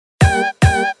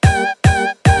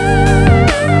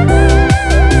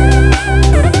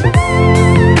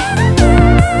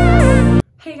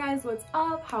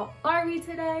how are we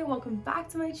today? Welcome back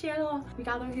to my channel. We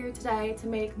gathered here today to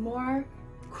make more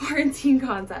quarantine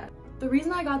content. The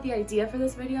reason I got the idea for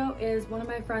this video is one of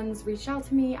my friends reached out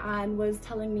to me and was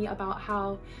telling me about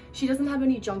how she doesn't have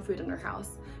any junk food in her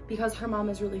house because her mom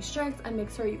is really strict and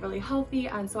makes her eat really healthy.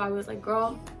 And so I was like,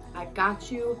 girl, I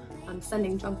got you. I'm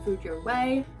sending junk food your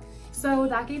way. So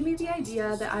that gave me the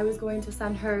idea that I was going to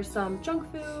send her some junk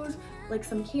food, like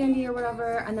some candy or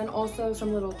whatever, and then also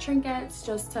some little trinkets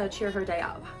just to cheer her day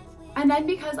up. And then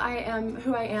because I am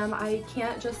who I am, I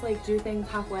can't just like do things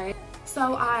halfway.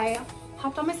 So I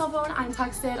hopped on my cell phone and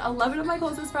texted 11 of my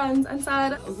closest friends and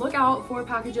said, look out for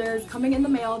packages coming in the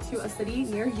mail to a city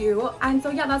near you. And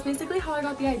so yeah, that's basically how I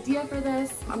got the idea for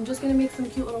this. I'm just gonna make some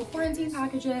cute little quarantine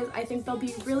packages. I think they'll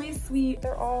be really sweet.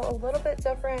 They're all a little bit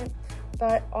different,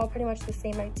 but all pretty much the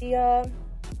same idea.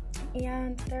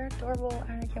 And they're adorable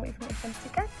and I can't wait for my friends to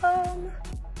get them.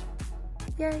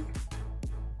 Yay.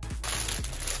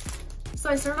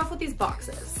 So I started off with these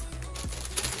boxes.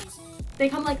 They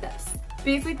come like this.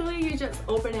 Basically, you just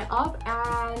open it up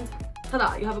and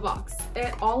ta-da, you have a box.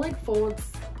 It all like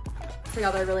folds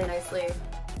together really nicely.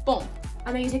 Boom.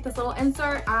 And then you take this little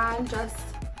insert and just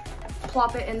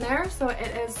plop it in there so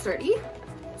it is sturdy.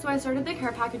 So I started the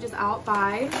care packages out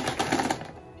by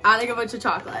adding a bunch of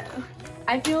chocolate.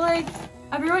 I feel like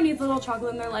everyone needs a little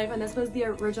chocolate in their life, and this was the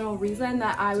original reason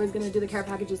that I was gonna do the care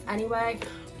packages anyway,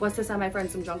 was to send my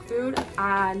friends some junk food,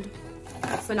 and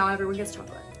so now everyone gets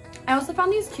chocolate. I also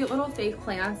found these cute little fake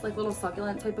plants, like little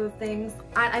succulent type of things,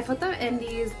 and I put them in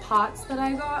these pots that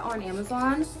I got on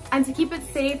Amazon. And to keep it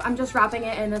safe, I'm just wrapping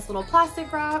it in this little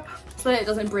plastic wrap so that it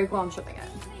doesn't break while I'm shipping it.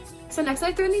 So next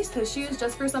I threw in these tissues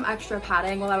just for some extra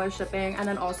padding while I was shipping, and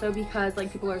then also because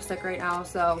like people are sick right now,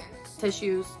 so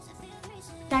tissues.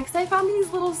 Next I found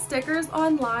these little stickers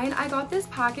online. I got this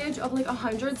package of like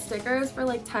 100 stickers for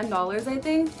like $10 I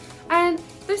think, and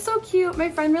they're so cute. My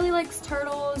friend really likes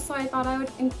turtles, so I thought I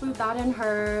would include that in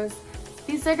hers.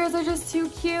 These stickers are just too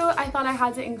cute. I thought I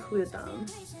had to include them.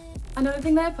 Another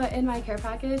thing that I put in my care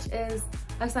package is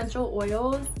essential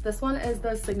oils. This one is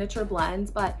the signature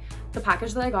blend, but the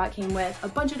package that I got came with a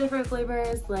bunch of different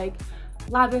flavors like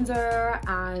lavender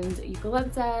and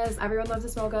eucalyptus. Everyone loves to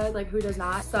smell good, like who does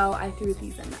not? So I threw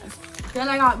these in there. Then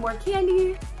I got more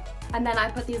candy, and then I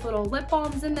put these little lip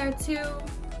balms in there too.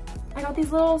 I got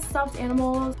these little stuffed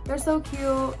animals. They're so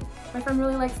cute. My friend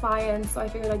really likes lions, so I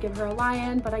figured I'd give her a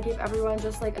lion, but I gave everyone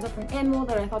just like a different animal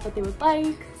that I thought that they would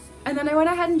like. And then I went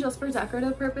ahead and just for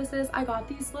decorative purposes, I got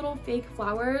these little fake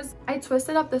flowers. I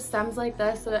twisted up the stems like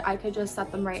this so that I could just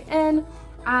set them right in.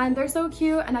 And they're so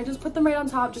cute, and I just put them right on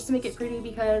top just to make it pretty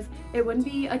because it wouldn't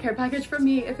be a care package for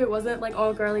me if it wasn't like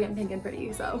all girly and pink and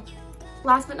pretty. So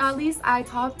last but not least, I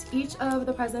topped each of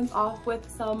the presents off with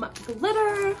some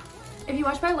glitter. If you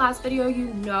watched my last video,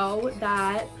 you know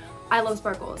that I love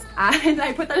sparkles, and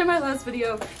I put that in my last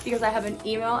video because I have an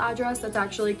email address that's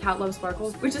actually Cat Loves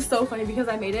Sparkles, which is so funny because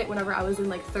I made it whenever I was in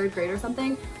like 3rd grade or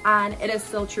something, and it is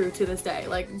still true to this day,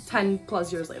 like 10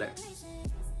 plus years later.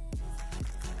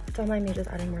 Don't mind me just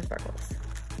adding more sparkles.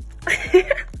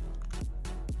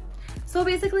 So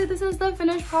basically this is the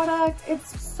finished product.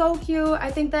 It's so cute.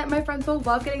 I think that my friends will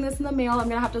love getting this in the mail. I'm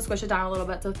gonna have to squish it down a little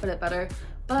bit to fit it better,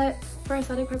 but for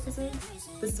aesthetic purposes,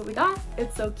 this is what we got.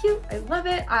 It's so cute. I love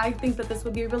it. I think that this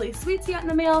would be really sweet to get in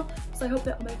the mail, so I hope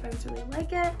that all my friends really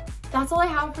like it. That's all I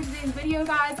have for today's video,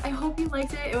 guys. I hope you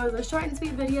liked it. It was a short and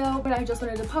sweet video, but I just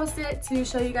wanted to post it to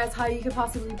show you guys how you could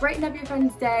possibly brighten up your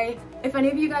friend's day. If any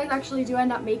of you guys actually do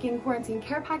end up making quarantine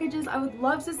care packages, I would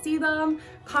love to see them.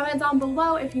 Comment down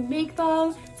below if you make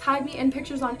them. Tag me in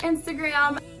pictures on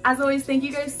Instagram. As always, thank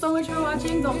you guys so much for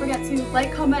watching. Don't forget to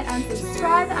like, comment, and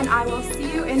subscribe, and I will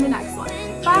see you in the next one.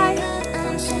 Bye!